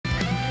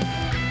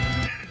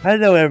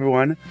Hello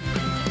everyone,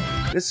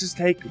 this is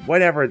Take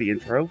Whatever the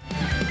intro.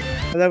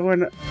 Hello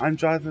everyone, I'm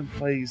Jonathan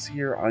Plays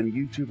here on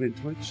YouTube and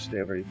Twitch. Today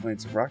I'm already playing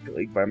some Rocket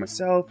League by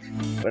myself,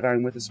 but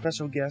I'm with a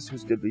special guest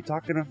who's going to be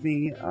talking with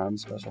me,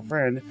 special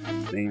friend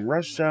named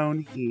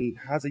Rushzone. He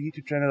has a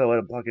YouTube channel that I'll let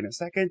him plug in a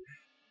second,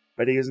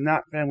 but he is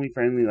not family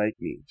friendly like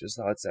me, just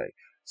thought I'd say.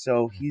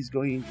 So he's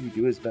going to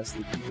do his best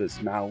to keep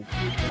his mouth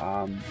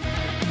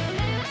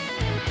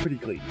pretty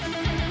clean.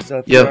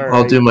 So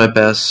I'll do my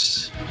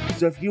best.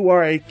 So if you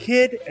are a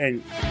kid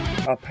and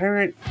a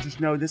parent, just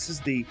know this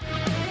is the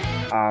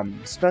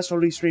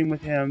specialty stream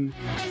with him.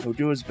 He'll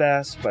do his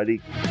best, but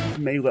he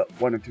may let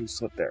one or two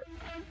slip there.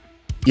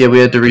 Yeah, we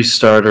had to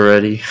restart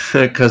already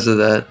because of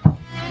that.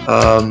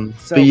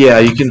 But yeah,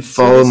 you can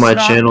follow my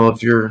channel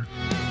if you're...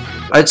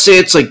 I'd say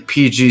it's like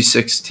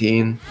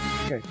PG-16.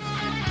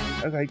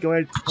 Okay, go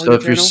ahead. So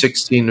if you're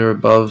 16 or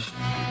above,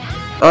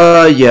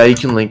 yeah, you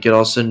can link it.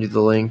 I'll send you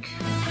the link.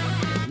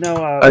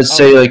 No, I'd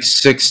say like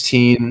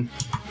 16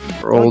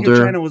 or older.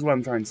 Your channel is what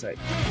I'm trying to say.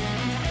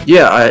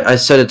 Yeah, I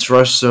said it's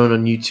Rushzone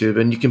on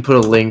YouTube, and you can put a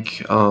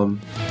link. I'll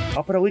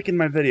put a link in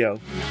my video.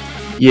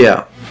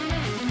 Yeah.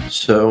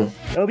 So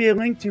there'll be a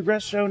link to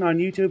Rushzone on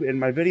YouTube in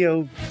my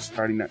video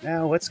starting that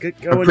now. Let's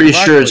get going. I'm pretty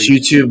sure it's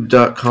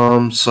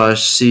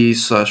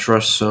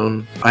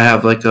youtube.com/c/Rushzone. I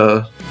have like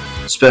a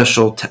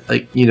special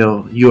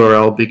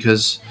URL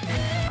because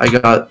I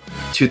got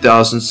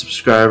 2,000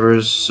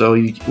 subscribers, so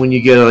when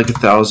you get like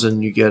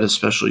 1,000 you get a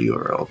special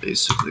URL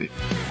basically.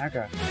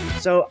 Okay,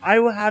 so I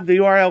will have the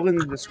URL in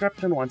the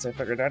description once I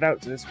figure that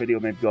out. So this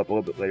video may go up a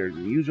little bit later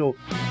than usual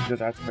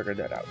because I have to figure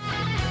that out.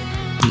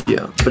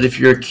 Yeah, but if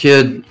you're a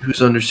kid who's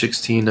under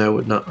 16, I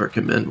would not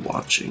recommend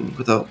watching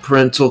without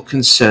parental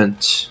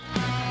consent.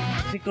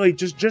 Particularly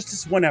just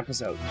this one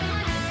episode.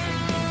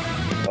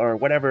 Or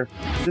whatever,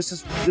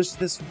 just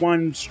this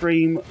one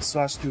stream /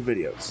 2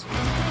 videos.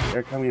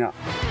 They're coming up,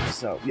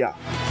 so yeah.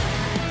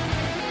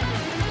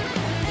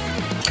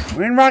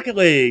 We're in Rocket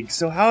League,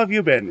 so how have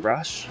you been,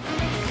 Rush?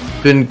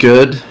 Been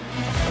good.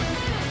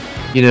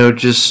 You know,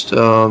 just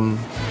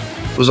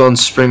was on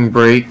spring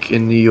break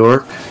in New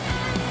York,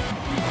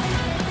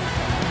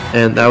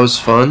 and that was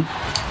fun.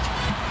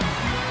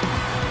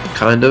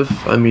 Kind of.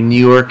 I mean, New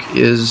York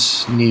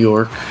is New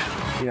York.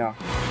 Yeah.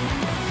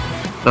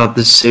 Not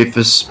the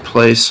safest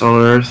place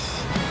on earth.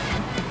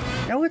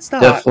 No, it's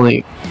not.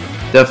 Definitely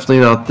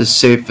not the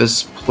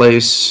safest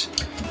place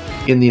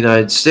in the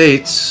United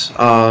States.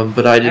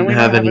 But I didn't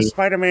have any. A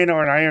Spider-Man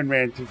or an Iron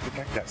Man to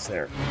protect us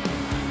there.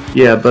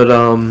 Yeah, but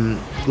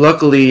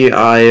luckily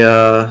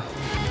I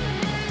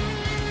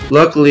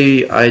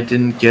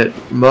didn't get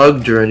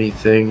mugged or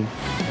anything,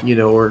 you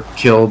know, or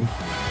killed.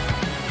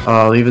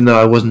 Even though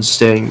I wasn't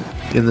staying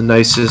in the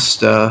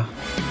nicest of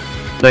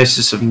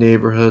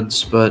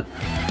neighborhoods, but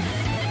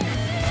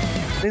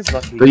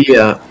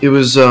yeah, it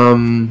was,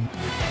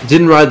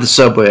 didn't ride the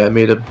subway.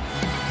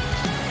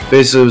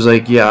 Basically it was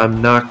like, yeah,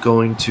 I'm not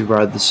going to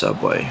ride the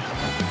subway.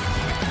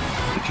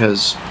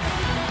 Because,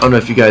 I don't know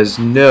if you guys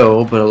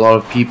know, but a lot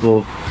of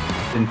people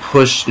have been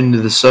pushed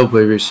into the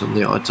subway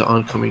recently onto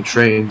oncoming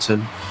trains,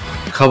 and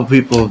a couple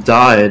people have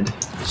died.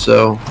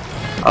 So,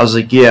 I was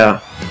like, yeah,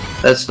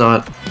 that's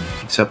not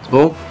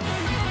acceptable.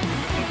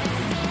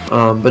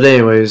 But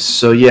anyways,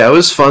 so yeah, it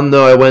was fun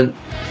though. I went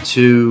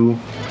to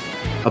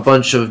a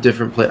bunch of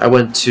different places. I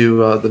went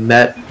to the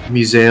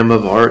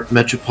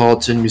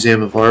Metropolitan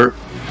Museum of Art,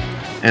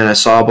 and I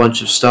saw a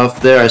bunch of stuff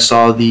there. I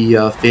saw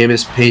the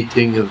famous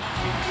painting of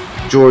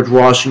George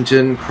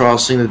Washington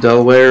crossing the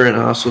Delaware, and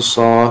I also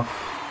saw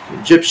the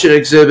Egyptian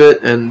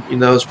exhibit, and you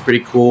know, that was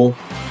pretty cool.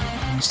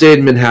 Stayed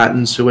in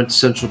Manhattan, so went to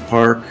Central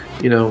Park.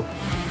 You know,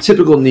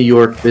 typical New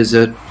York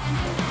visit.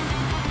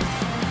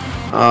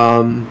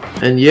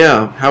 And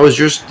yeah, how was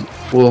yours?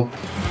 Well,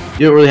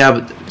 you don't really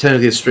have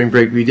technically a spring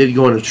break, but you did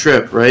go on a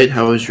trip, right?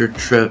 How was your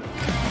trip?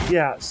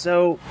 Yeah,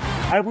 so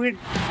I went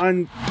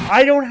on.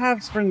 I don't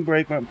have spring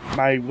break, but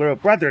my little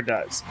brother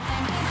does,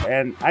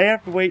 and I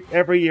have to wait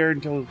every year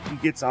until he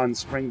gets on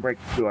spring break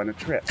to go on a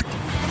trip.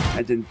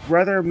 And then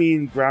brother, me,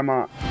 and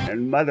grandma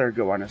and mother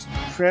go on a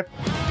trip.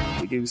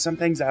 We do some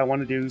things I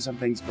want to do, some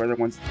things brother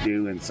wants to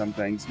do, and some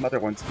things mother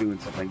wants to do,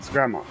 and some things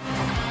grandma.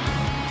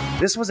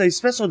 This was a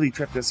specialty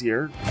trip this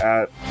year.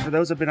 For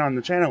those who have been on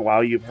the channel a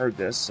while, you've heard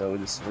this, so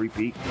this is a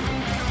repeat.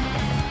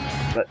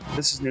 But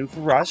this is new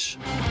for Rush.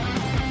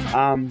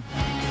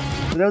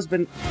 For those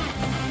been...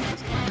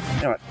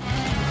 You know what?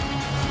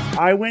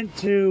 I went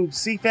to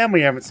see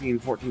family I haven't seen in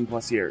 14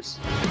 plus years.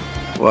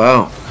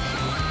 Wow.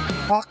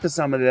 Talked to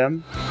some of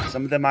them.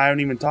 Some of them I haven't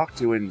even talked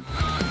to, and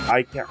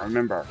I can't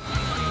remember.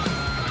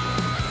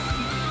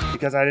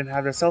 Because I didn't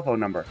have their cell phone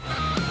number.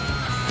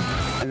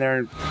 And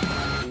they're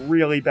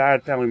really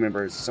bad family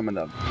members, some of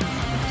them.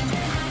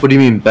 What do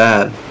you mean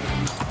bad?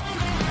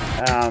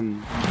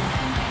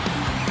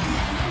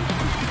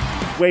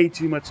 Way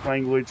too much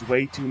language,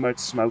 way too much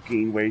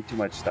smoking, way too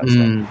much stuff.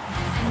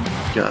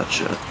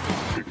 Gotcha.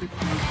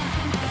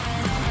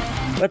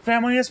 But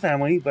family is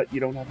family, but you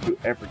don't have to do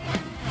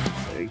everything.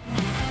 See?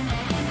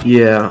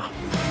 Yeah,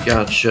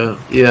 gotcha.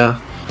 Yeah.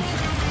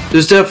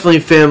 There's definitely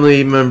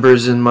family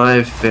members in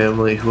my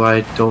family who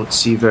I don't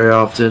see very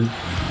often.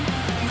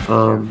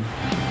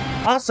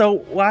 Also,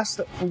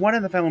 one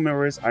of the family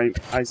members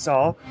I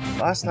saw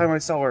last time I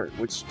saw her,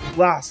 which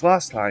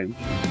last time,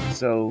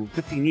 so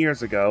 15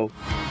 years ago,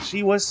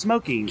 she was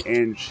smoking,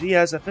 and she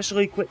has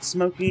officially quit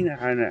smoking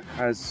and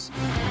has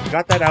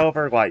got that out of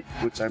her life,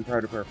 which I'm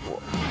proud of her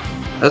for.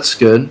 That's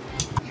good.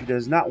 She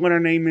does not want her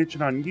name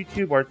mentioned on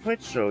YouTube or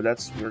Twitch, so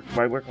that's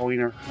why we're calling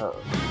her her.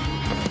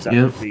 So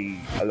that would be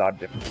a lot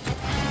different.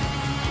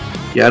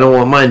 Yeah, I don't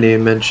want my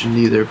name mentioned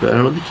either, but I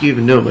don't think you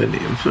even know my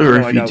name. Or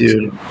No, if you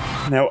do.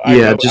 No,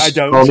 Yeah, just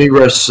call me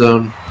Rush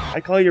Zone. I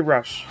call you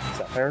Rush. Is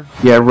that fair?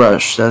 Yeah,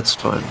 Rush. That's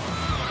fine.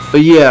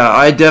 But yeah,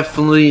 I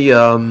definitely,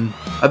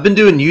 I've been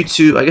doing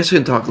YouTube. I guess I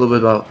can talk a little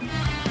bit about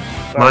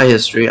my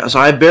history. So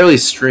I barely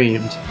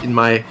streamed in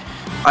my...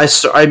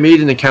 I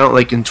made an account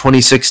like in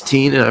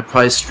 2016, and I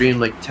probably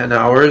streamed like 10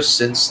 hours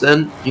since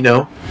then, you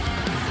know?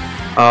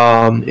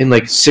 In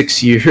like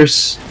 6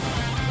 years.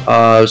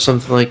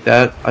 Something like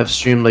that. I've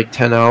streamed like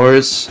 10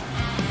 hours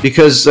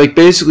because like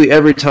basically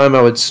every time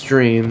I would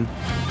stream,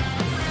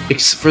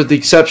 for the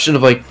exception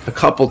of like a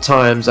couple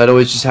times, I'd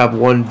always just have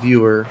one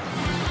viewer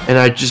and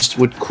I just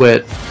would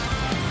quit,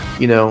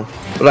 you know.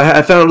 But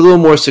I found a little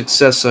more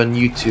success on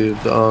YouTube.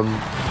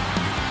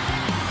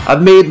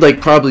 I've made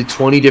like probably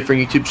 20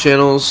 different YouTube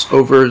channels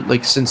over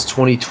like since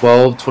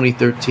 2012,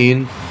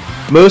 2013.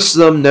 Most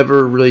of them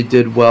never really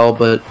did well,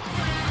 but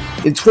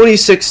in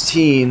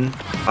 2016,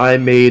 I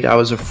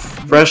was a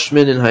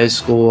freshman in high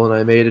school, and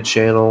I made a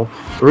channel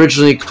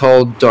originally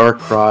called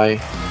Darkrai,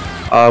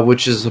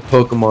 which is a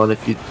Pokemon.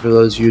 For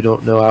those of you who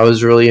don't know, I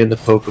was really into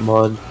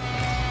Pokemon,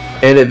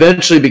 and it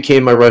eventually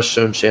became my Rush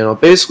Zone channel.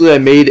 Basically, I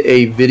made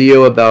a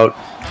video about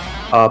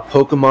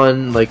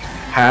Pokemon like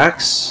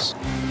hacks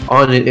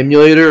on an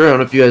emulator. I don't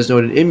know if you guys know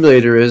what an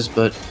emulator is,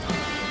 but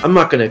I'm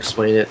not going to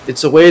explain it.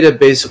 It's a way to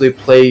basically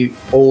play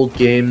old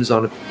games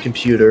on a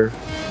computer.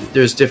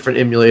 There's different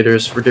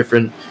emulators for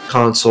different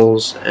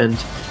consoles, and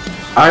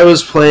I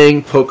was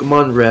playing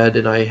Pokemon Red,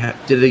 and I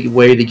did a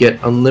way to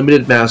get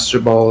unlimited Master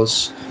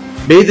Balls.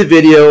 Made the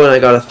video, and I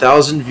got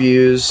 1,000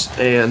 views,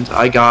 and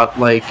I got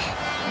like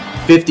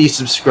 50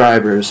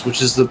 subscribers,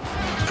 which is the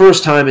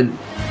first time in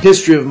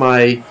history of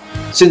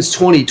since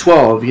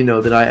 2012, you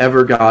know, that I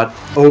ever got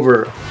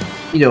over,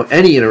 you know,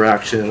 any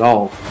interaction at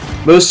all.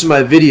 Most of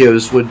my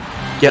videos would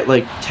get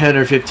like 10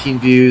 or 15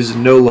 views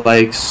and no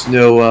likes,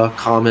 no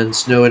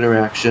comments, no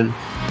interaction.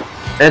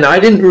 And I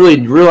didn't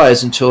really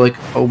realize until like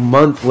a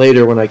month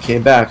later when I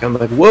came back. I'm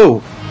like,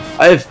 whoa,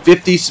 I have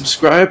 50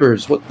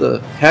 subscribers. What the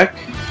heck?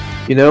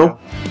 You know?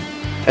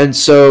 And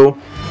so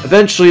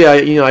eventually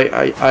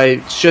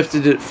I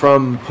shifted it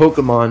from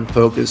Pokemon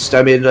focused.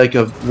 I made like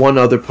one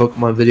other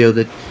Pokemon video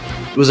that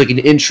was like an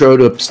intro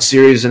to a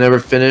series I never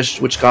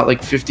finished, which got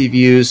like 50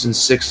 views and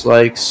 6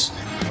 likes.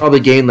 Probably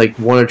gained like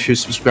 1 or 2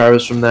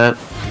 subscribers from that.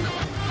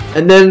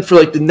 And then for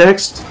like the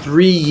next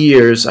 3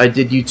 years, I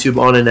did YouTube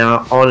on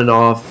and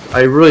off.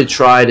 I really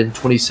tried in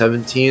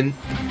 2017,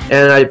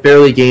 and I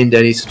barely gained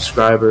any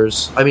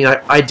subscribers. I mean,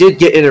 I did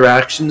get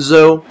interactions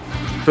though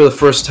for the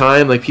first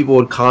time. Like people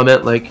would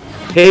comment like,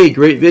 "Hey,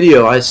 great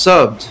video, I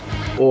subbed,"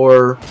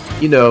 or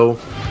you know,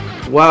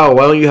 "Wow,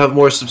 why don't you have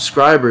more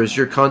subscribers?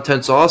 Your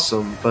content's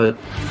awesome." But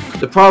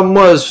the problem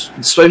was,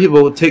 despite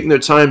people taking their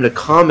time to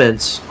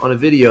comment on a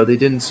video, they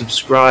didn't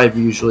subscribe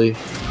usually.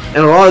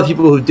 And a lot of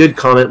people who did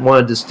comment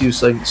wanted to do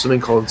something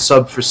called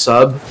sub for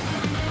sub,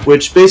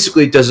 which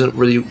basically doesn't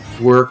really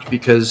work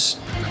because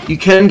you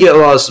can get a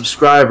lot of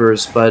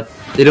subscribers, but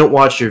they don't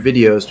watch your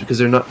videos because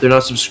they're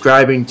not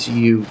subscribing to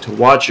you to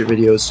watch your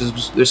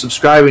videos. They're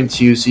subscribing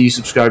to you so you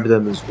subscribe to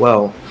them as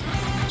well.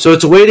 So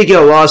it's a way to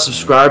get a lot of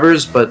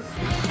subscribers, but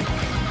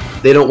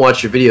they don't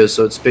watch your videos,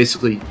 so it's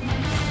basically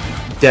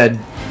dead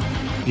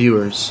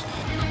viewers.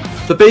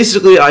 But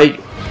basically, I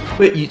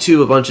quit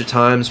YouTube a bunch of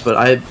times, but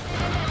I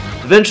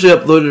eventually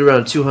uploaded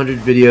around 200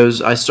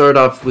 videos. I started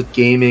off with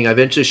gaming. I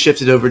eventually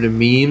shifted over to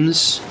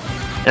memes,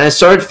 and I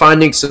started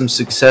finding some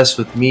success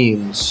with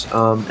memes.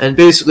 And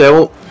basically, I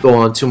won't go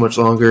on too much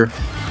longer,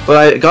 but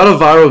I got a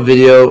viral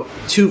video,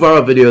 2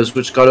 viral videos,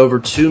 which got over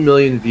 2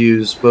 million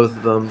views, both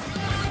of them.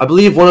 I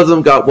believe one of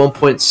them got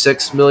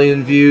 1.6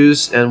 million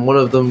views, and one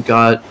of them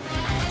got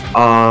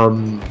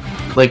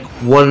like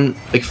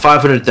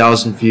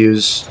 500,000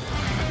 views.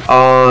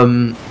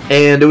 And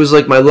it was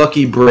like my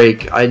lucky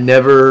break. I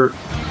never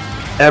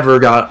ever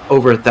got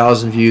over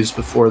 1,000 views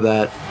before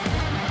that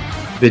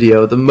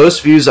video. The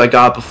most views I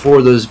got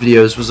before those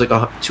videos was like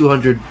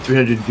 200,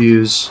 300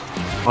 views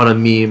on a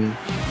meme.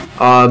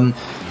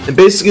 And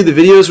basically the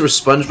videos were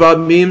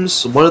SpongeBob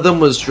memes. One of them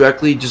was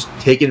directly just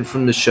taken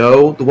from the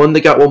show. The one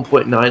that got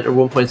 1.9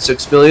 or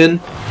 1.6 million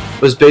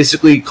was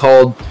basically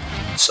called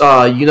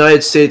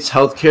United States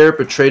Healthcare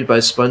Portrayed by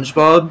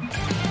SpongeBob.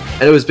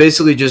 And it was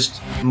basically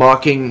just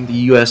mocking the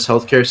US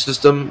healthcare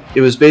system.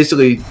 It was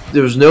basically,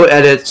 there was no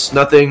edits,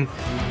 nothing,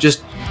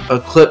 just a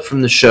clip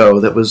from the show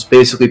that was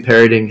basically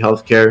parodying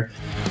healthcare.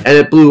 And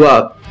it blew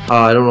up.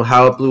 I don't know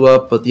how it blew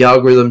up, but the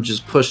algorithm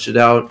just pushed it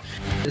out.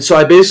 And so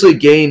I basically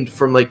gained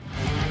from like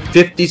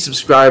 50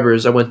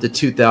 subscribers, I went to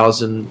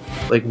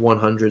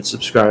 2,100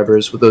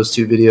 subscribers with those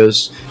 2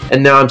 videos,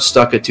 and now I'm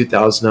stuck at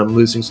 2,000. I'm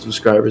losing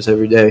subscribers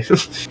every day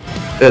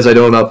because I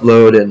don't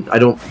upload, and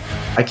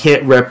I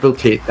can't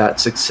replicate that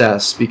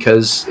success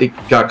because it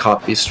got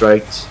copy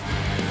striked.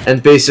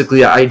 And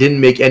basically, I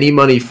didn't make any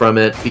money from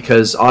it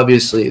because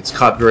obviously it's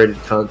copyrighted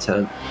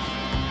content.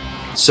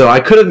 So I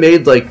could have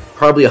made like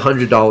probably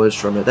 $100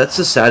 from it. That's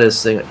the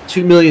saddest thing.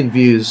 2 million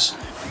views,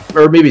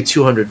 or maybe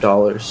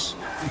 $200.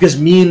 Because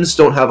memes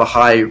don't have a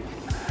high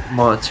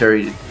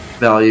monetary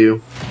value.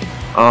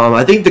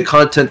 I think the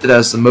content that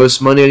has the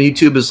most money on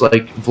YouTube is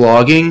like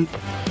vlogging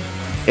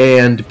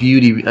and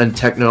beauty and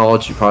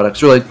technology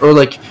products, or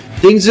like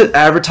things that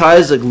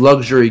advertise like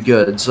luxury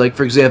goods. Like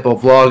for example,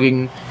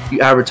 vlogging,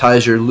 you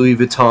advertise your Louis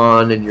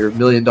Vuitton and your $1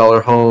 million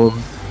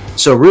home.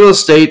 So real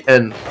estate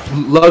and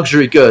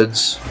luxury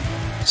goods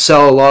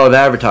sell a lot of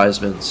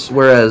advertisements,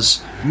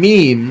 whereas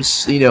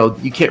memes, you know,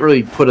 you can't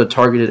really put a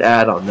targeted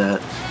ad on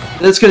that.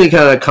 It's going to be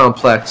kind of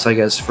complex, I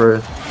guess, for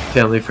a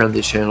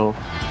family-friendly channel.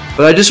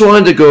 But I just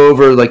wanted to go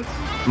over like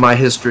my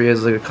history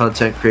as like a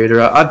content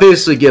creator. I've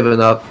basically given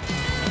up.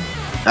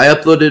 I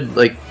uploaded,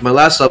 like, my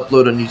last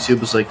upload on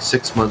YouTube was like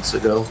 6 months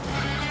ago.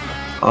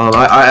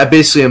 I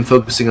basically am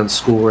focusing on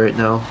school right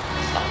now.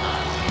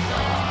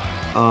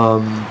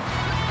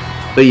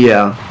 But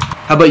yeah.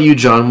 How about you,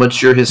 John?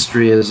 What's your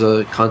history as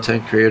a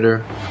content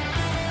creator?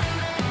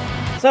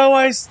 So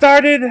I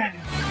started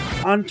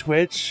on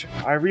Twitch.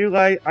 I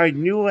realized I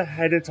knew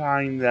ahead of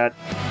time that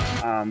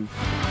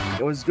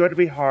it was going to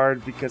be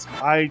hard because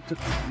I took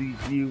the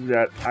view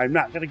that I'm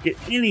not going to get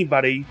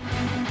anybody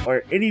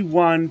or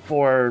anyone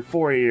for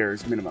 4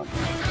 years minimum.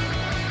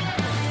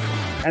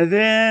 And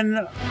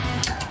then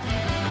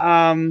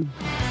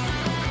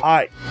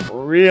I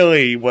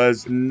really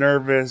was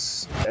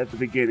nervous at the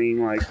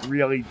beginning, like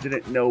really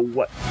didn't know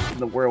what in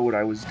the world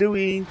I was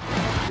doing,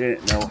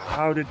 didn't know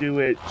how to do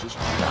it, just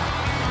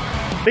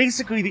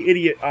basically the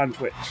idiot on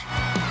Twitch.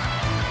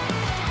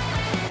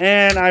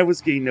 And I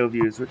was getting no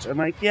views, which I'm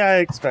like, yeah, I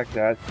expect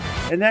that.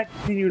 And that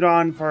continued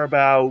on for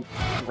about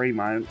 3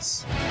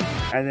 months.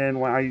 And then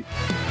when I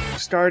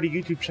started a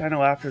YouTube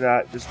channel after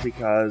that, just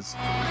because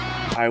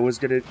I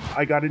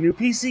got a new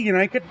PC and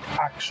I could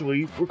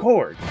actually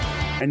record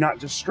and not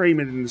just stream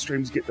it and the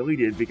streams get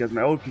deleted, because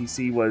my old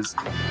PC was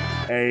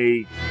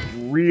a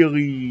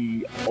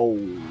really old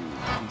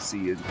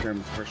PC in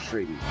terms for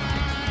streaming.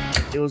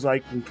 It was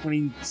like from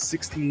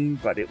 2016,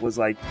 but it was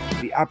like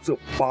the absolute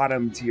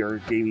bottom tier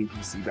gaming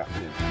PC back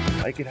then.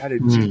 Like it had a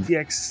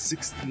GTX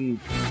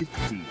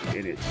 1650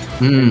 in it.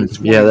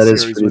 Yeah, that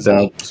is pretty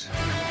bad.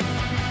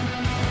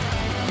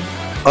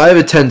 I have a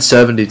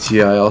 1070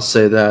 Ti, I'll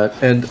say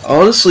that. And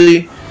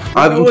honestly,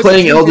 I've been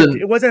playing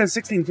Elden... It wasn't a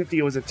 1650,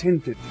 it was a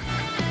 1050.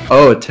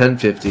 Oh, a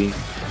 1050.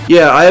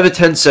 Yeah, I have a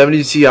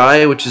 1070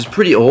 Ti, which is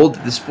pretty old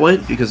at this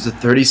point because the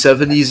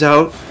 3070's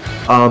out.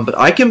 But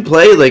I can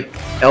play like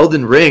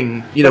Elden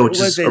Ring, you know, which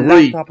is a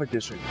laptop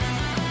edition.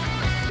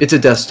 It's a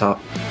desktop.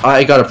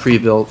 I got a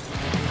pre-built.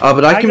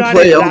 But I can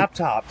play a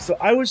laptop, so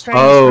I was trying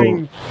to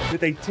stream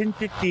with a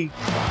 1050,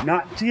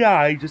 not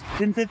Ti, just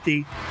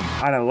 1050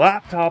 on a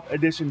laptop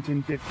edition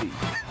 1050.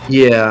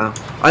 Yeah,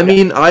 I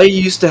mean, I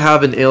used to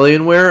have an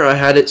Alienware. I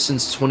had it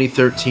since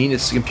 2013.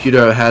 It's the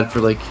computer I had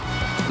for like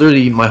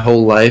literally my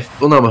whole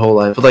life. Well, not my whole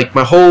life, but like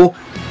my whole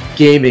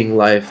gaming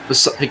life.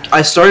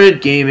 I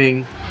started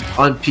gaming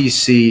on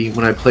PC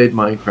when I played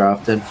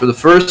Minecraft, and for the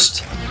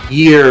first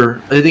year,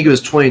 I think it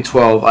was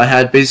 2012, I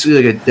had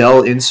basically like a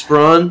Dell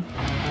Inspiron.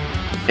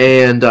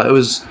 And it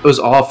was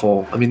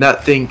awful. I mean,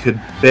 that thing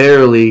could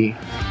barely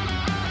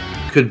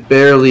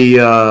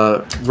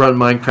run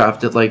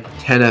Minecraft at like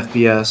 10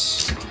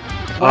 FPS.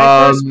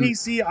 My first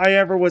PC I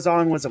ever was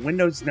on was a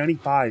Windows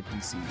 95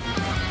 PC.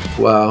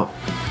 Wow.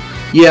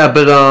 Yeah,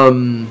 but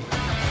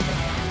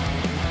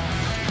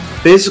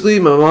basically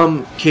my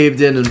mom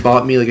caved in and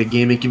bought me like a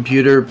gaming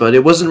computer, but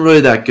it wasn't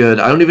really that good.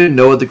 I don't even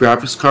know what the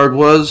graphics card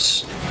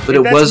was, but it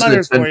wasn't.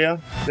 Mothers for you.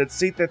 They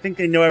think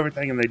they know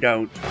everything and they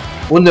don't.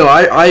 Well, no,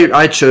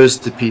 I chose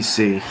the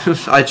PC.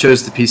 I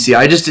chose the PC.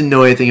 I just didn't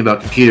know anything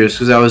about computers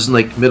because I was in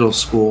like middle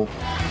school,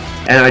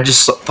 and I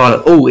just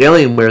thought, oh,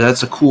 Alienware,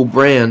 that's a cool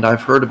brand.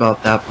 I've heard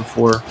about that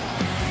before,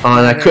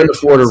 and I couldn't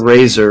afford a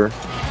Razer.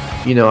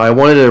 You know, I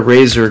wanted a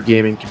Razer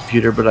gaming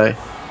computer, but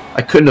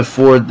I couldn't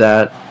afford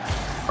that.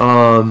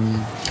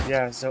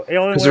 Yeah, so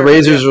Alienware, because the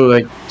Razers are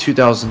like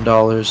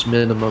 $2,000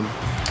 minimum,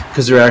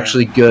 because they're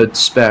actually good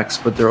specs,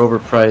 but they're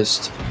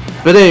overpriced.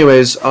 But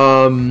anyways,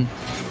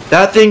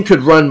 that thing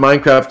could run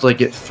Minecraft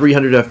like at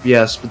 300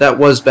 FPS, but that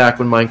was back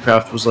when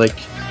Minecraft was like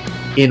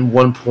in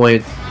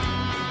 1.2,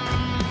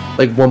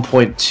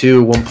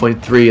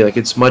 1.3. Like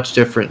it's much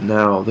different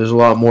now. There's a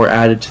lot more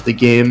added to the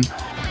game.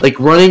 Like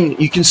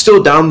running, you can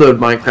still download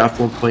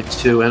Minecraft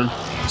 1.2, and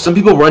some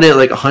people run it at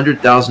like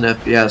 100,000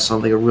 FPS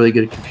on like a really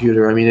good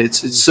computer. I mean,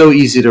 it's so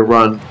easy to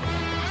run.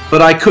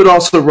 But I could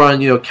also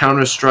run, you know,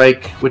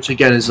 Counter-Strike, which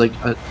again is like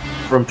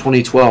from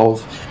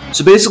 2012.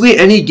 So basically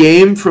any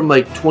game from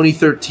like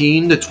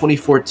 2013 to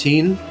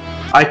 2014,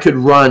 I could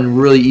run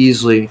really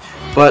easily.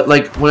 But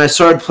like when I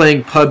started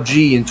playing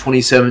PUBG in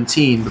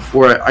 2017,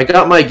 before I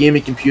got my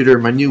gaming computer,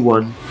 my new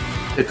one,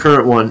 the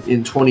current one,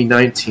 in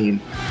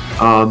 2019,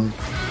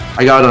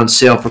 I got it on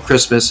sale for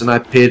Christmas, and I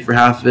paid for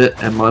half of it,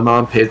 and my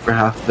mom paid for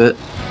half of it.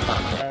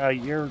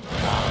 You're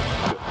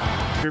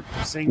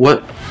saying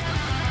What?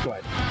 Go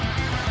ahead.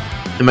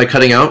 Am I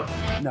cutting out?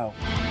 No,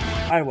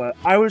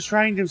 I was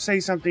trying to say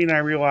something, and I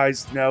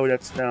realized no,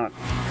 that's not.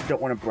 I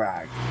don't want to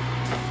brag.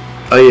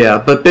 Oh yeah,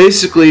 but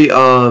basically,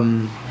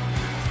 I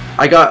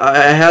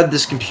had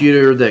this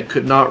computer that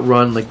could not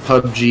run like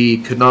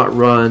PUBG, could not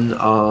run,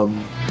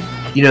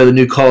 you know, the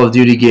new Call of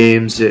Duty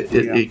games.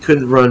 It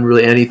couldn't run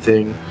really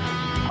anything.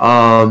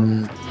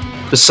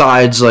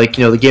 Besides, like,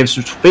 you know, the games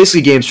from,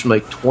 basically games from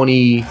like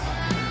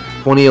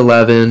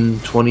 2011,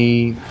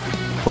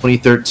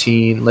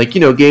 2013, like,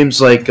 you know,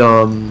 games like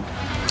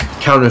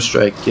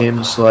Counter-Strike,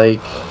 games like.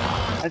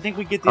 I think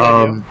we get the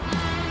idea.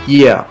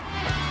 Yeah.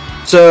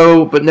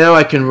 So, but now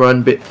I can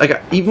run,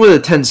 like, even with a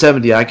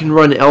 1070, I can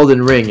run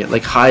Elden Ring at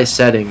like high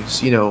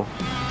settings. You know,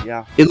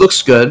 Yeah. it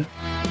looks good.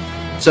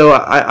 So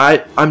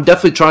I'm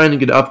definitely trying to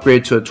get an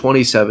upgrade to a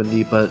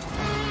 2070, but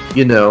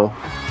you know,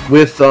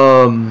 with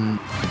the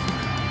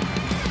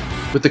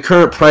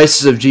current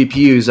prices of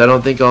GPUs, I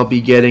don't think I'll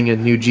be getting a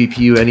new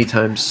GPU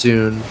anytime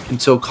soon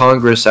until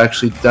Congress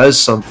actually does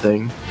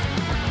something.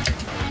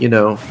 You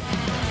know,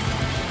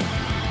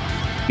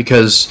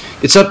 because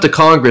it's up to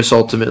Congress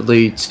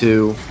ultimately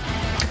to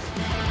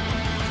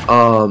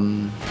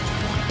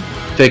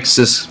fix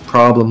this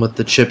problem with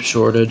the chip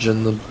shortage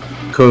and the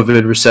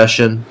COVID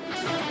recession.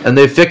 And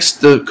they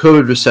fixed the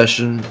COVID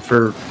recession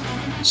for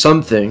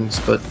some things,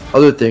 but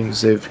other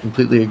things they've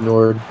completely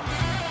ignored.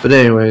 But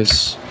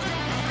anyways,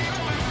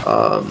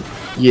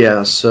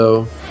 yeah,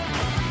 so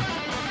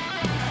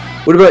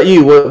what about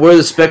you? What are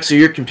the specs of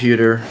your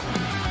computer?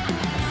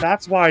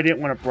 That's why I didn't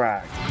want to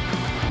brag.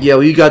 Yeah,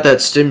 well, you got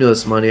that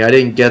stimulus money. I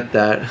didn't get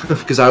that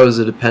because I was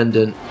a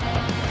dependent.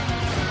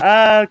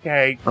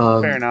 Okay,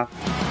 fair enough.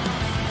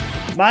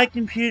 My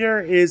computer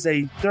is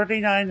a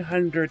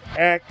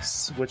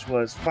 3900X, which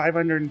was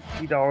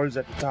 $550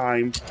 at the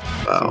time.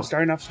 Wow. So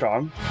starting off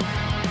strong.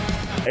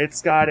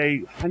 It's got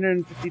a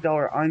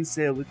 $150 on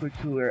sale liquid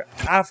cooler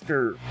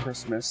after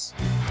Christmas.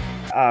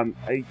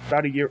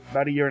 About a year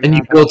and a half. And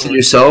you built it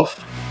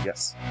yourself?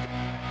 Yes.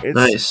 It's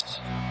Nice.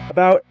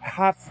 about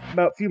a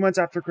few months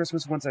after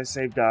Christmas, once I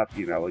saved up,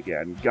 you know,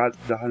 again, got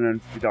the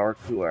 $150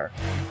 cooler.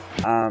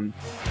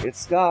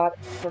 It's got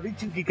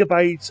 32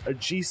 gigabytes, a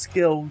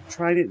G.Skill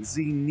Trident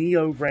Z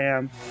Neo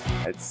RAM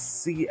at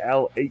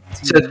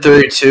CL18. Is it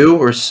 32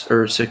 or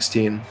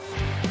 16?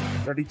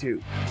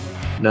 32.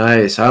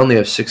 Nice. I only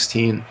have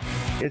 16.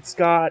 It's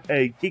got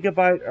a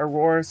Gigabyte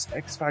Aorus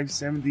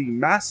X570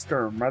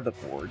 Master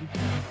motherboard.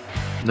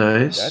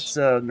 Nice. That's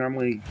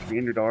normally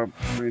 $350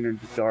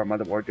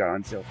 motherboard, got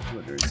on sale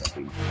for $200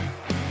 something.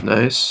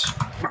 Nice.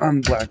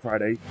 On Black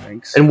Friday,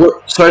 thanks. And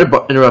sorry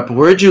to interrupt, but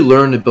where did you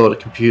learn to build a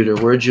computer?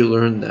 Where did you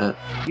learn that?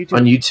 YouTube.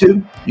 On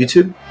YouTube?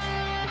 YouTube?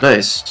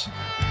 Nice.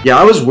 Yeah,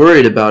 I was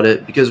worried about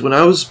it because when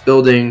I was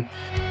thinking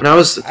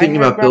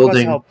about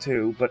building, help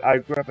too, but I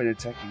grew up in a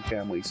techie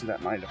family, so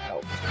that might have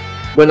helped.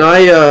 when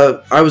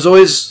I was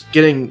always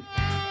getting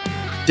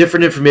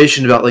different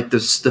information about like the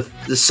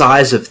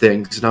size of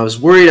things, and I was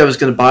worried I was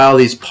going to buy all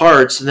these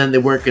parts and then they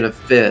weren't going to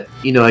fit.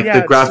 You know, like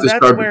the graphics so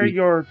card. that's where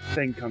your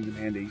thing comes in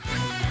handy.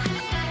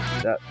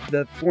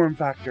 The form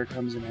factor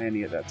comes in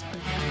handy at that time.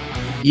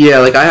 Yeah,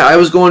 like I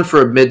was going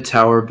for a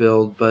mid-tower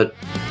build, but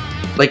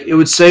like it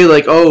would say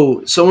like,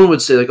 oh, someone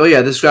would say like, oh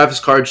yeah, this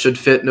graphics card should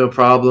fit no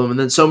problem, and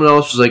then someone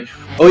else was like,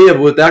 oh yeah,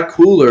 but with that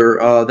cooler,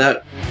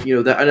 that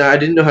and I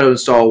didn't know how to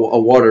install a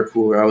water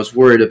cooler. I was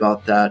worried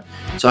about that,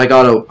 so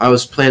I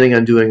was planning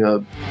on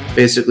doing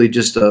basically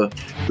just a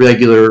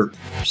regular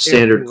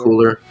standard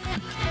cooler.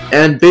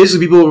 And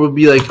basically people would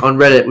be like, on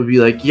Reddit would be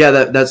like, yeah,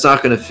 that's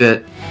not gonna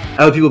fit.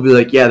 Other people would be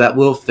like, yeah, that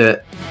will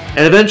fit.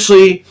 And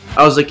eventually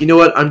I was like, you know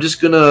what, I'm just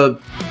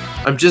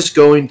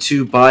going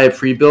to buy a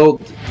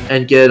pre-build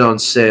and get it on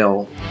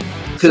sale.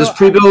 Because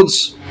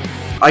pre-builds,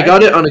 I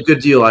got it on a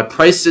good deal. I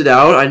priced it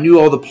out, I knew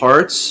all the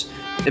parts,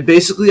 and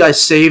basically I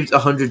saved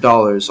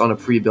 $100 on a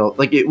pre-build.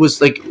 Like, it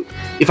was like,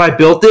 if I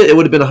built it, it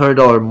would have been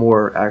 $100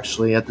 more,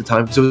 actually, at the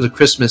time, because it was a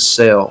Christmas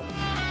sale.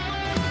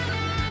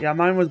 Yeah,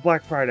 mine was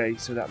Black Friday,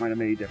 so that might have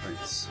made a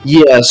difference.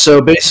 Yeah,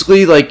 so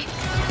basically, like,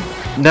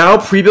 now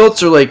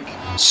pre-builds are, like,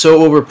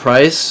 so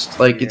overpriced,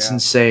 like, it's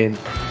insane.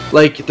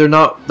 Like, they're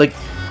not, like,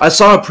 I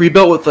saw a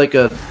pre-built with, like,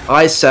 a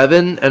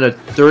i7 and a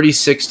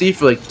 3060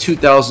 for, like,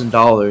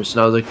 $2,000,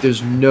 and I was like,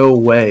 there's no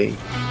way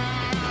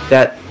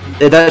that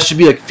should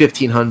be, like,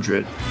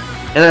 $1,500.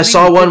 And I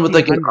saw one with,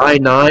 like, an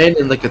i9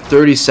 and, like, a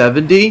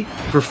 3070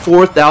 for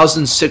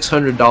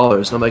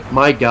 $4,600, and I'm like,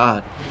 my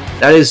god,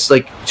 that is,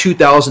 like,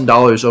 $2,000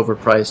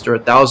 overpriced, or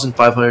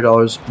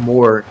 $1,500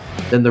 more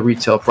than the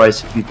retail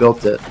price if you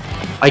built it.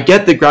 I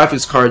get the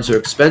graphics cards are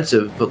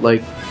expensive, but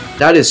like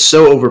that is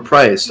so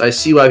overpriced. I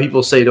see why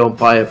people say don't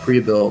buy a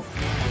pre-built,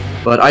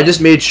 but I just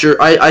made sure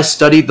I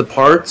studied the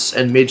parts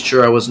and made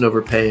sure I wasn't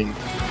overpaying.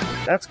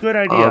 That's a good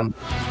idea.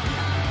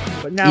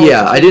 But now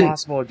Yeah, it's I didn't.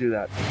 impossible to do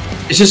that.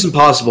 It's just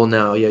impossible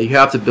now. Yeah, you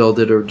have to build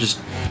it or just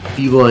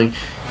be willing.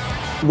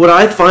 What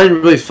I find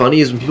really funny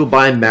is when people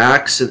buy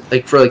Macs for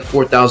like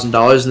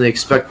 $4,000 and they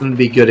expect them to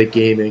be good at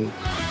gaming.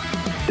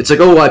 It's like,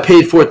 oh, well, I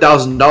paid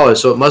 $4,000,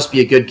 so it must be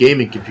a good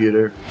gaming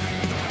computer.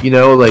 You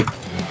know, like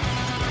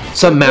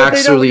some Macs what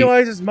they don't really.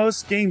 realize is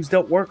most games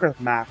don't work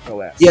with Mac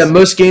OS. Yeah,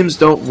 most games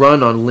don't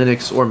run on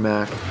Linux or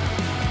Mac.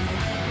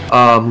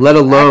 Let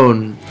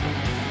alone,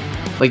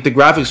 like the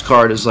graphics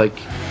card is like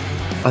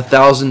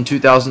 $1,000,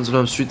 $2,000,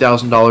 sometimes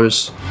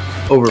 $3,000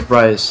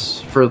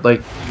 overpriced for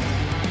like.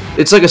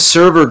 It's like a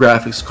server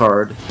graphics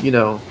card, you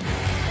know.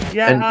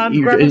 Yeah,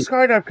 graphics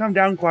card have come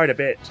down quite a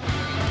bit.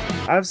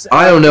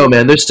 I don't know,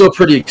 man. They're still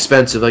pretty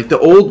expensive. Like the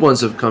old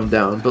ones have come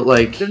down, but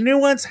like the new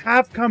ones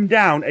have come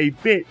down a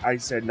bit. I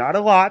said not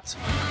a lot.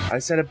 I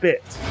said a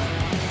bit.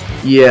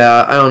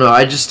 Yeah, I don't know.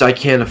 I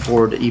can't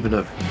afford even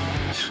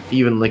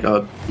like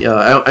a yeah.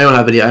 I don't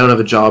have any. I don't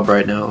have a job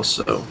right now,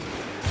 so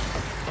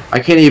I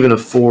can't even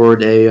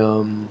afford a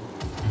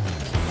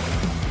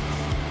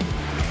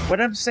What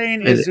I'm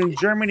saying is, in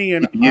Germany,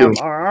 the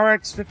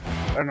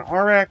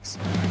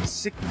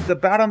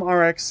bottom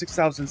RX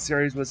 6000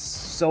 series was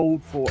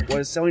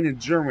selling in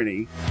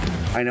Germany.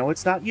 I know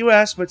it's not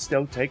US, but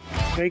still,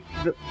 it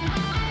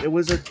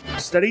was a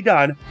study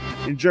done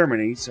in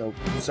Germany. So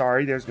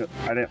sorry, I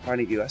didn't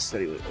find a US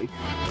study lately.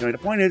 Anyway, the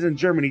point is, in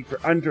Germany for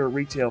under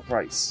retail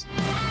price.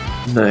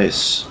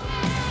 Nice.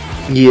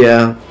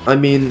 Yeah, I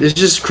mean, it's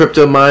just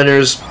crypto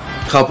miners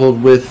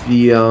coupled with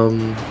the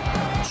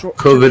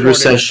COVID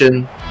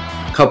recession.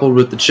 Coupled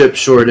with the chip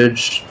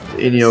shortage,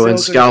 and, you know, and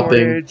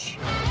scalping. Shortage.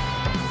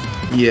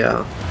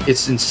 Yeah,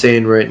 it's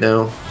insane right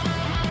now.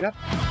 Yep.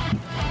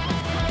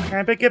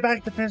 Can I get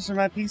back to finish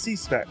my PC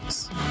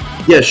specs?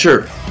 Yeah,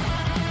 sure.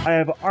 I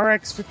have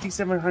RX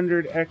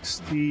 5700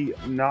 XT,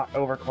 not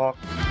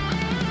overclocked.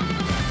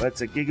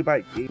 That's a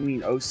Gigabyte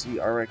Gaming OC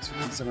RX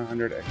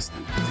 5700 XT.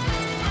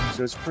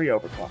 So it's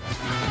pre-overclocked.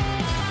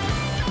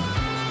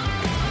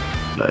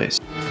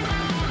 Nice.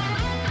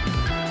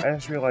 I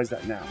just realized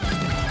that now.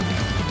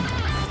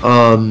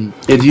 I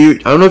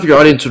don't know if your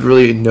audience would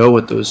really know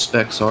what those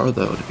specs are,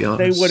 though, to be honest.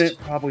 They wouldn't,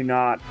 probably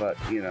not, but,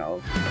 you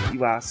know,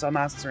 I'm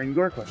answering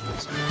your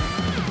questions,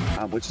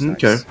 which is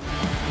nice. Okay.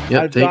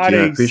 Yep, thank you,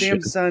 I appreciate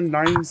it. Samsung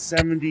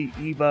 970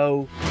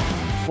 EVO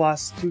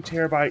plus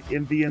 2TB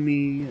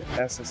NVMe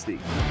SSD.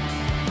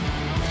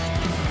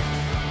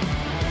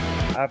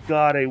 I've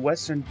got a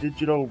Western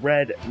Digital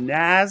Red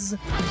NAS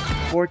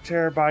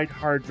 4TB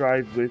hard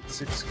drive with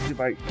 6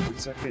 GB per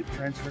second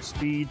transfer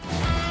speed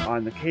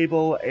on the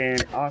cable,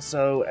 and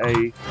also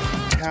a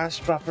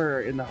cache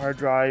buffer in the hard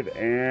drive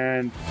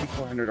and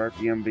 5400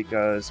 RPM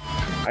because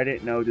I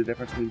didn't know the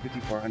difference between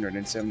 5400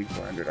 and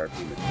 7400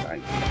 RPM at the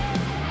time.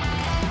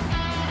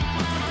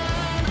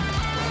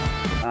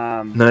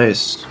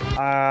 Nice.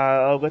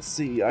 Let's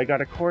see. I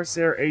got a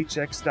Corsair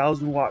HX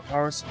 1000-watt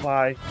power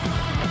supply.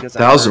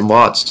 1000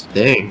 watts,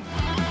 dang.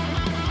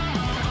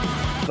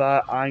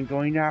 But I'm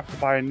going to have to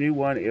buy a new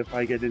one if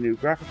I get a new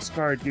graphics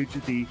card due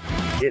to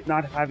it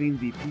not having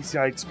the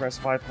PCI Express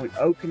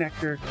 5.0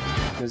 connector,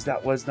 because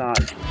that was not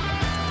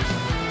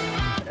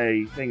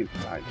a thing at the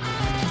time.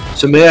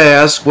 So may I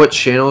ask what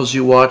channels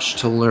you watched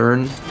to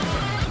learn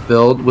to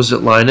build? Was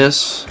it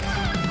Linus?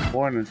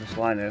 More than just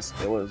Linus.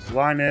 It was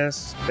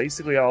Linus,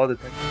 basically all the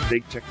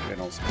big tech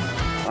channels.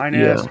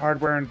 Linus, yeah.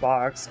 Hardware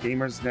Unbox,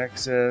 Gamers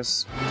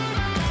Nexus,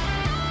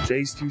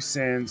 Jay's 2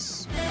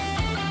 Cents.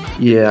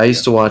 Yeah, I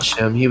used to watch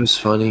him. He was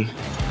funny.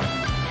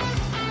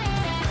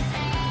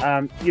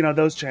 You know,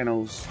 those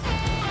channels.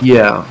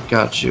 Yeah,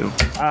 got you.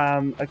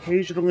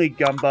 Occasionally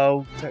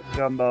Gumbo, Tech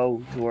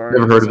Gumbo.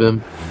 Never heard of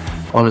him,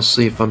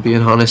 honestly, if I'm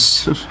being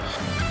honest.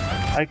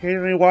 I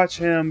occasionally watch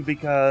him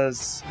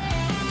because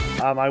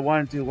I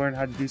wanted to learn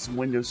how to do some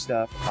Windows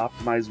stuff,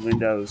 optimize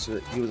Windows, so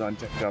that he was on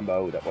Tech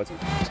Gumbo. That wasn't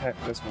tech,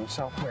 that's more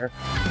software.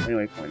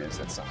 Anyway, point is,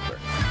 that's software.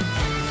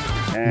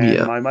 And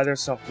yeah. My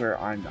mother's software,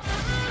 I'm not.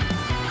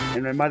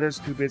 And my mother's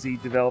too busy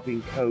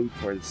developing code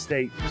for the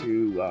state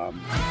to...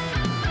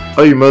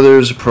 Oh, your mother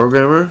is a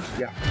programmer?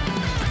 Yeah.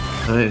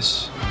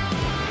 Nice.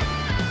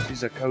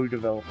 She's a code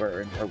developer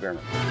and programmer.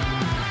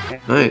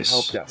 And nice.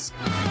 Help desk.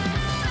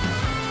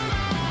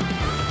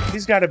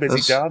 She's got a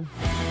busy job.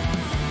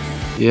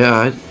 Yeah,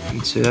 I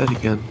can say that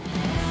again.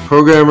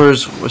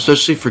 Programmers,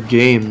 especially for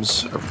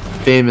games, are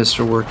famous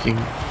for working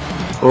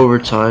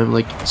overtime,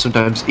 like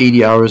sometimes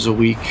 80 hours a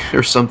week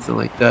or something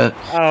like that.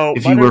 Oh,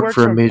 if you work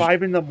for a major...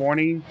 5 in the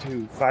morning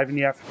to 5 in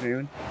the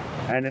afternoon,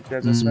 and if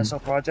there's a special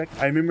project.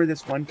 I remember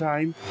this one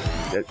time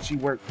that she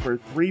worked for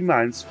 3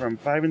 months from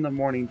 5 in the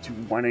morning to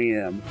 1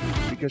 a.m.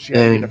 because she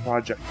had to get a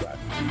project done.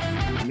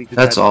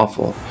 That's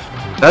awful.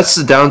 That's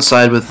the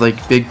downside with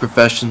like big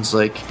professions,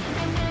 like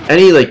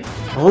any like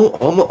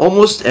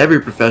almost every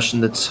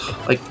profession that's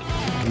like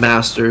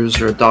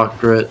masters or a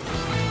doctorate.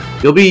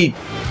 You'll be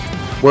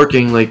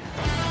working like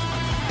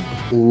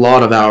a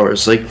lot of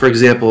hours. Like for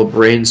example, a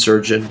brain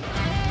surgeon,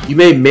 you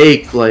may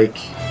make like,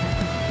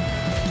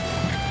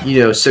 you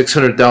know,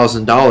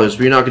 $600,000, but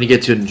you're not going to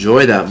get to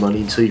enjoy that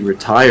money until you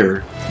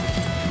retire.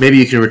 maybe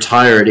you can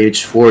retire at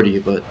age 40,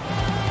 but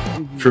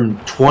from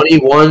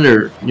 21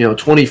 or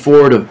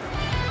 24 to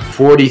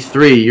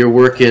 43, you're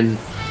working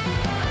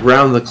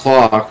round the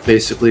clock,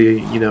 basically,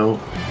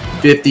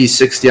 50,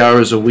 60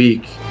 hours a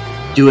week,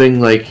 doing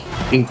like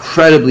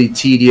incredibly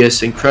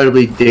tedious,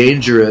 incredibly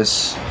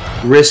dangerous,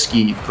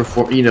 risky,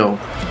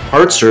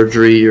 heart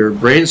surgery or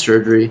brain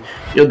surgery.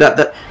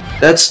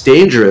 That's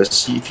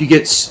dangerous. If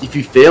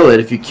you fail it,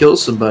 if you kill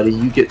somebody,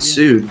 you get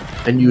sued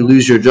and you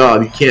lose your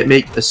job. You can't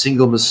make a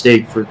single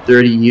mistake for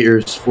 30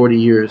 years, 40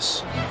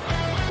 years.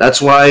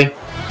 That's why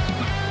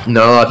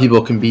not a lot of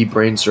people can be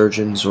brain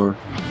surgeons or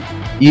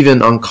even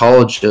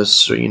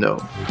oncologists or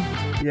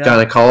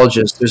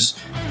gynecologists.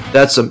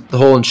 That's the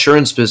whole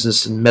insurance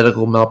business and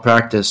medical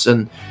malpractice.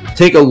 And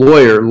take a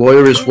lawyer.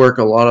 Lawyers work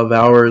a lot of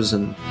hours,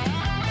 and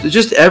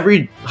just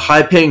every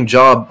high-paying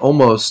job,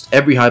 almost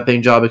every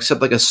high-paying job,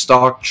 except like a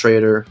stock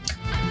trader,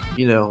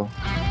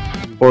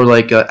 or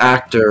like an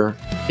actor.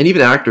 And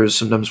even actors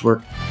sometimes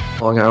work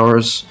long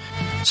hours.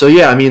 So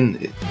yeah, I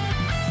mean,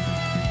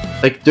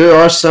 like there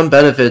are some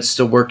benefits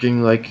to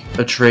working like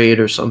a trade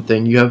or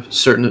something. You have a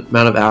certain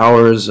amount of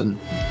hours, and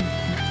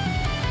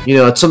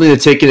it's something to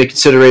take into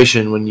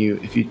consideration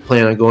if you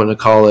plan on going to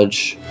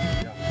college.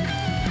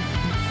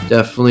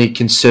 Definitely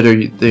consider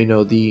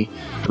the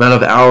amount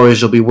of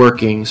hours you'll be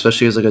working,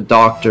 especially as like a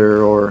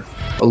doctor or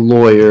a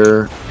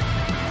lawyer,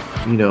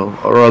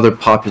 or other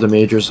popular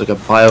majors like a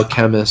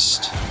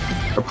biochemist,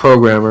 a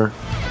programmer.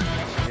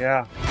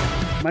 Yeah.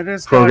 My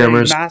just got a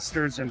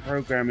master's in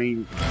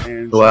programming,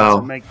 and she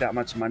doesn't make that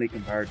much money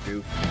compared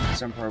to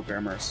some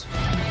programmers.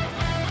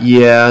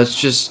 Yeah, it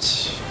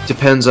just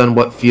depends on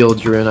what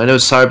field you're in. I know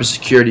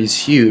cybersecurity is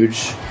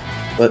huge,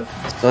 but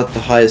it's not the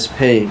highest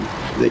paying.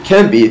 It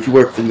can be if you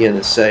work for the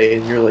NSA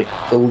and you're like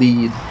the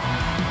lead.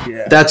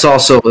 Yeah. That's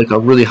also like a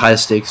really high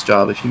stakes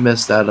job. If you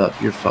mess that up,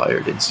 you're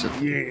fired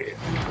instantly. Yeah.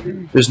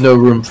 There's no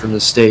room for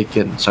mistake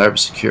in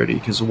cybersecurity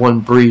because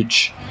one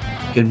breach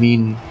can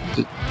mean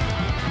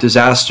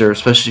disaster,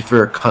 especially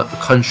for a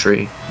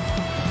country.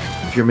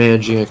 If you're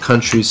managing a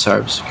country's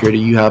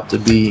cybersecurity, you have to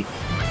be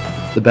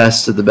the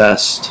best of the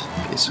best,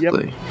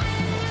 basically. Yep.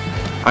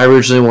 I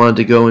originally wanted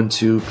to go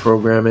into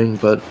programming,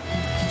 but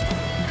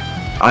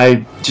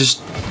it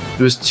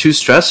was too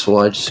stressful.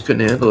 I just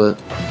couldn't handle it,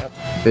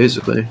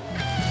 basically.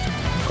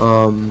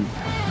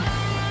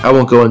 I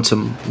won't go into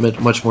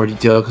much more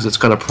detail because it's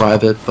kind of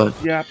private, but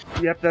yep.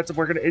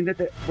 We're gonna end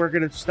it. We're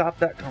gonna stop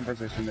that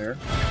conversation there.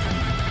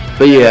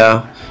 But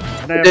yeah,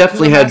 I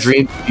definitely had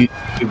dreams of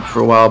YouTube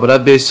for a while, but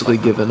I've basically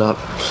given up.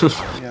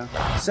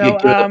 Yeah. So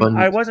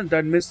I wasn't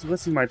done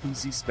listing my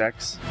PC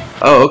specs.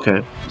 Oh,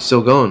 okay.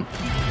 Still going.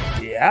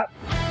 Yep.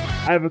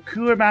 I have a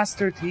Cooler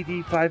Master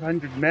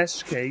TD500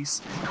 mesh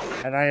case,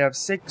 and I have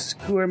 6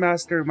 Cooler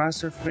Master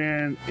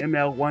Masterfan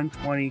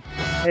ML120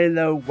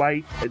 Halo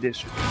White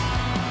Edition,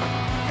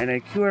 and a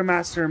Cooler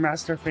Master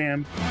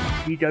Masterfan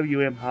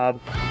PWM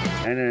hub,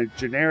 and a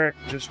generic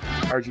just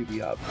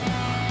RGB hub.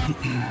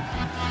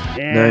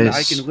 And nice.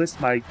 I can list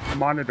my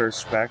monitor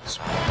specs,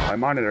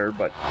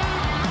 but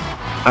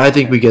I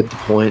think we get the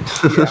point.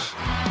 Yeah.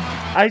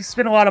 I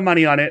spent a lot of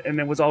money on it, and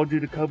it was all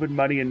due to COVID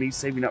money and me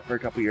saving up for a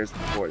couple years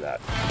before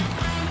that.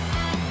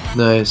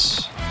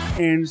 Nice.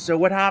 And so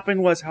what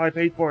happened was, how I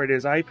paid for it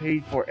is I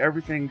paid for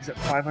everything except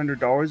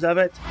 $500 of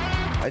it.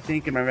 I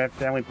think, and my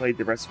family paid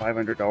the rest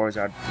 $500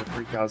 out of the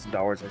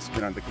 $3,000 I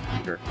spent on the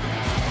computer.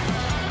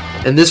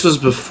 And this was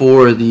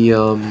before the,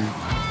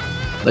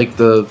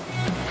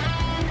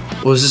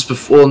 was this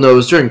before? No, it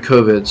was during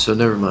COVID, so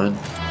never mind.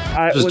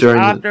 It was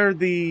after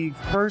the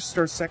first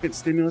or second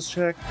stimulus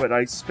check, but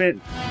I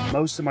spent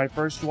most of my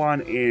first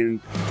one in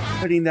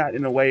putting that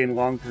away in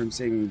long-term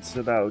savings.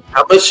 About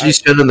how much did you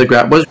spend on the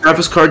what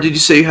graphics card did you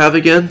say you have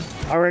again?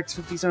 RX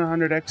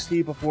 5700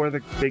 XT before the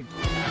big.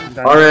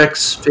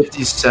 RX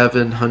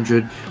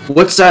 5700.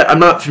 What's that? I'm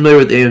not familiar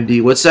with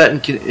AMD. What's that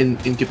in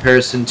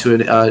comparison to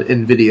an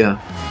NVIDIA?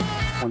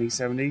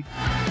 2070.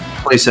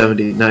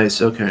 2070.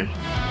 Nice. Okay.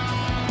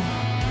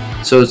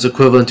 So it's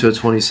equivalent to a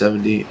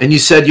 2070. And you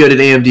said you had an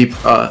AMD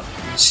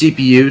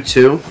CPU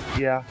too?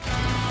 Yeah.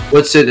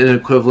 What's it in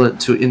equivalent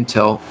to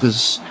Intel?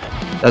 Because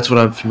that's what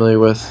I'm familiar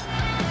with.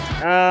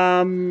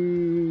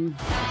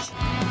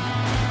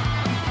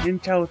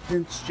 Intel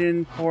 5th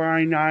Gen Core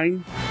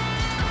i9.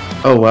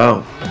 Oh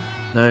wow.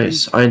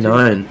 Nice.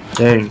 i9.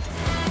 Dang.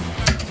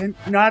 And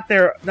not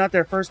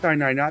their first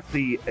i9, not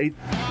the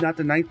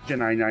 9th Gen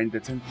i9, the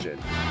 10th Gen.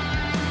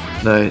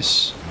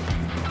 Nice.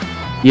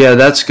 Yeah,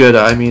 that's good.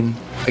 I mean,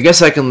 I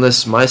guess I can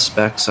list my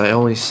specs. I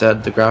only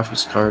said the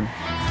graphics card.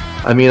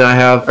 I mean, I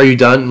have. Are you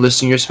done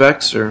listing your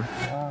specs, or?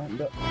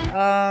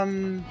 I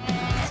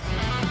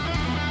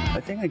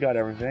think I got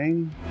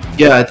everything.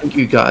 Yeah, I think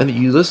you got. I mean,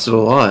 you listed a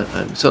lot.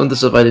 Some of the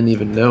stuff I didn't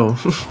even know.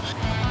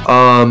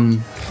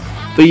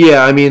 But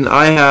yeah, I mean,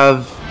 I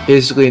have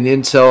basically an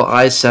Intel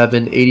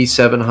i7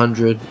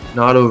 8700,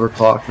 not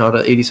overclocked, not a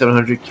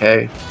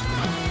 8700K,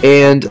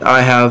 and I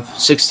have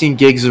 16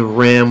 gigs of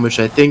RAM, which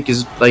I think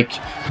is like.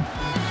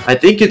 I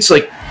think it's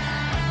like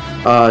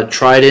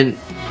Trident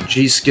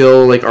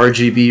G-Skill, like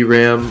RGB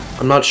RAM.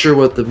 I'm not sure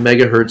what the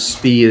megahertz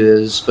speed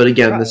is, but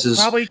again, this is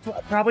probably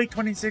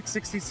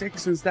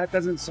 2666, since that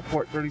doesn't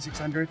support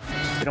 3600.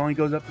 It only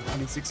goes up to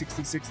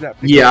 2666.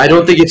 Yeah, I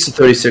don't think it's the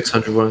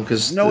 3600 one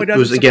because no, it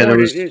doesn't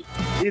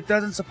it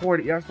doesn't support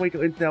it. You have to wait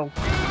till Intel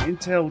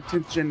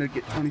 10th Gen to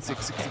get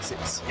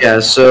 2666. Yeah,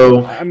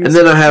 so and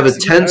then I have a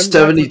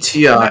 1070 Ti.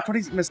 You have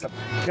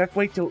to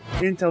wait till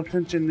Intel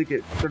 10th Gen to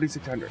get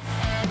 3600.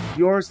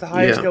 Yours, the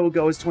highest it will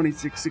go is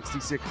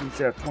 2666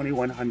 instead of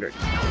 2100.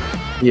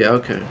 Yeah,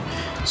 okay.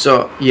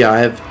 So, yeah, I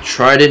have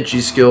Trident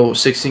G-Skill,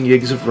 16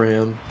 gigs of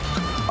RAM.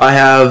 I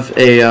have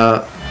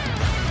a,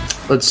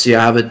 let's see,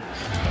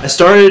 I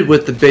started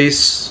with the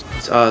base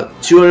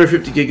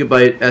 250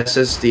 gigabyte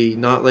SSD,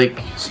 not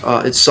like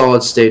its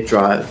solid state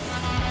drive.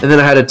 And then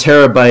I had a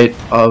terabyte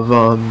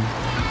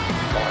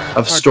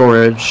of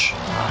storage.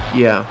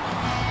 Yeah.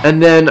 And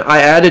then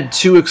I added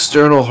 2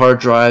 external hard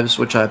drives,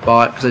 which I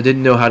bought because I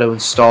didn't know how to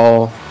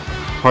install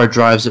hard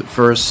drives at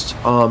first,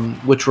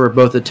 which were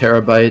both a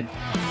terabyte.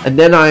 And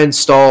then I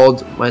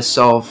installed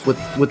myself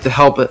with the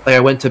help. Like I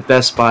went to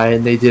Best Buy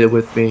and they did it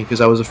with me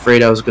because I was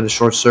afraid I was going to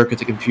short circuit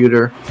the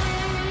computer.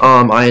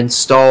 I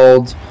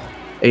installed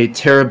a 2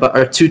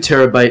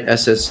 terabyte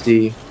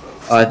SSD.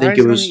 I think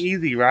it was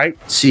easy, right?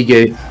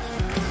 Seagate.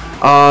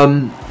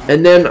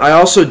 And then I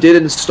also did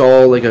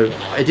install like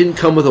I didn't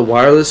come with a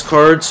wireless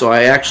card, so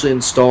I actually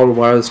installed a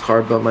wireless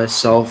card by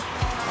myself,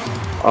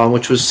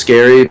 which was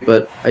scary,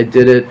 but I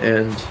did it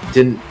and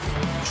didn't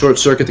short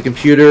circuit the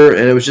computer,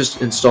 and it was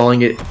just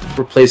installing it,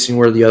 replacing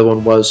where the other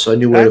one was, so I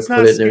knew where to put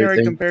it and everything. That's not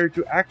scary compared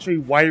to actually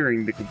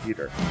wiring the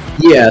computer.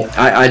 Yeah,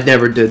 I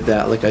never did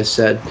that, like I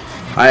said.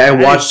 I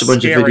watched a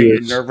bunch of videos.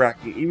 And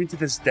nerve-wracking, even to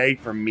this day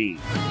for me.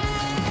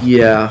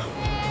 Yeah.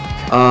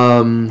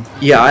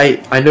 Yeah,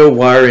 I know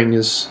wiring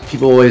is,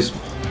 people always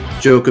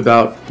joke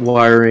about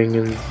wiring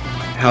and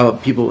how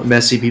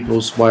messy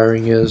people's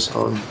wiring is.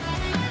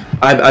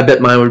 I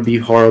bet mine would be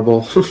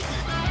horrible.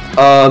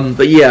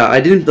 But yeah, I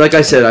didn't, like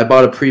I said, I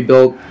bought a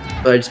pre-built,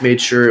 but I just made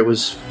sure it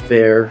was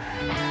fair,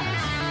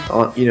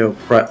 you know,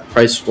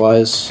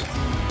 price-wise.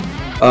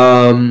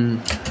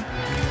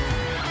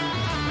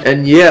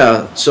 And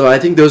yeah, so I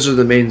think those are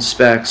the main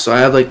specs. So I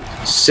have like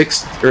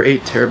 6 or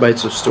 8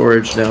 terabytes of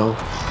storage now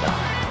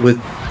with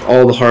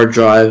all the hard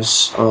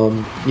drives.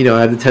 You know,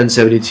 I have the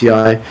 1070 Ti.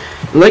 And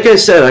like I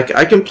said,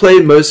 I can play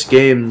most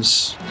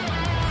games.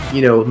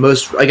 You know,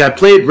 like I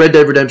played Red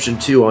Dead Redemption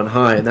 2 on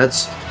high, and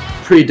that's a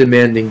pretty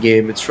demanding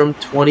game. It's from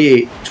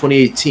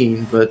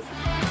 2018, but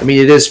I mean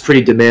it is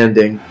pretty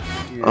demanding.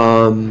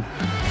 Yeah.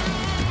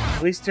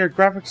 At least your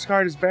graphics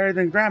card is better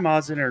than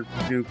Grandma's in her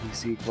new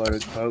PC, quote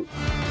unquote.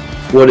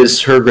 What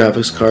is her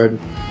graphics card?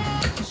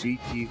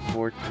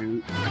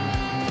 GT420.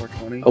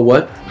 A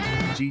what?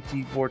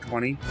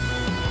 GT420.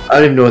 I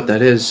don't even know what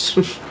that is.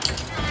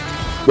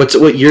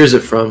 What year is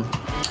it from?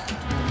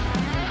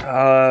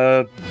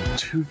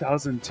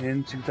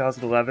 2010,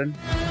 2011.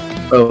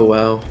 Oh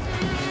wow.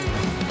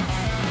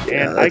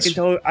 And I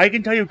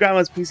can tell you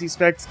Grandma's PC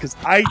specs because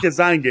I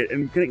designed it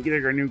and couldn't get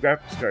her a new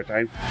graphics card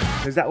time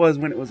because that was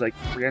when it was like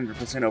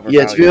 300% overvalued.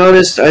 Yeah, to be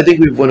honest, I think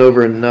we've went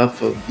over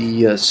enough of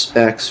the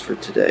specs for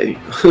today.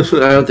 I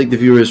don't think the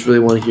viewers really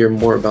want to hear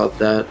more about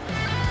that.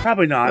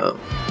 Probably not. No.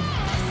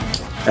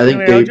 I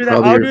think anyway,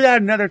 I'll do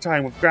that another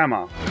time with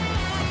Grandma.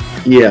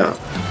 Yeah.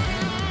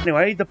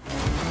 Anyway,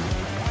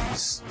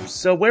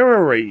 so where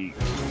were we?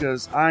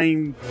 Because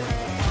I'm.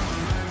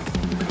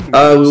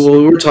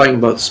 Well, we were talking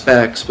about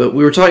specs, but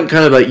we were talking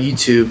kind of about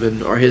YouTube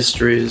and our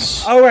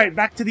histories. All right,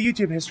 back to the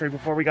YouTube history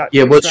before we got.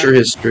 Yeah, what's your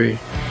history?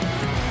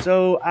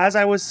 So as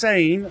I was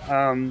saying,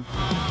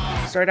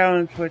 started out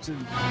on Twitch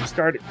and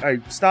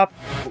I stopped.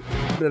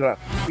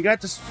 We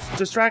got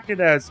distracted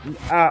as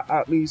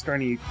me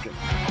starting YouTube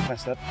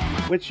messed up,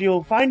 which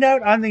you'll find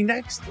out on the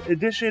next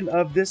edition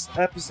of this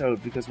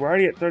episode because we're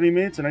already at 30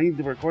 minutes and I need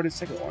to record a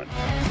second one.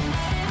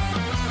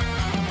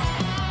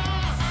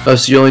 Oh,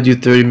 so you only do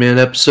 30-minute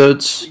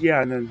episodes?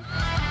 Yeah,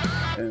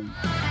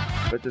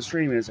 but the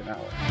stream is an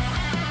hour.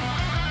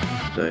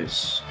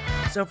 Nice.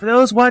 So for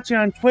those watching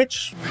on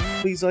Twitch,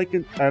 please like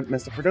and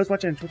for those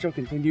watching on Twitch, I'll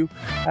continue.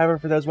 However,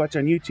 for those watching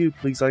on YouTube,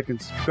 please like and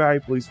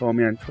subscribe. Please follow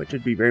me on Twitch;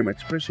 it'd be very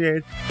much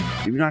appreciated.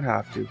 You do not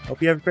have to.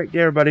 Hope you have a great day,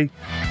 everybody.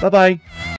 Bye bye.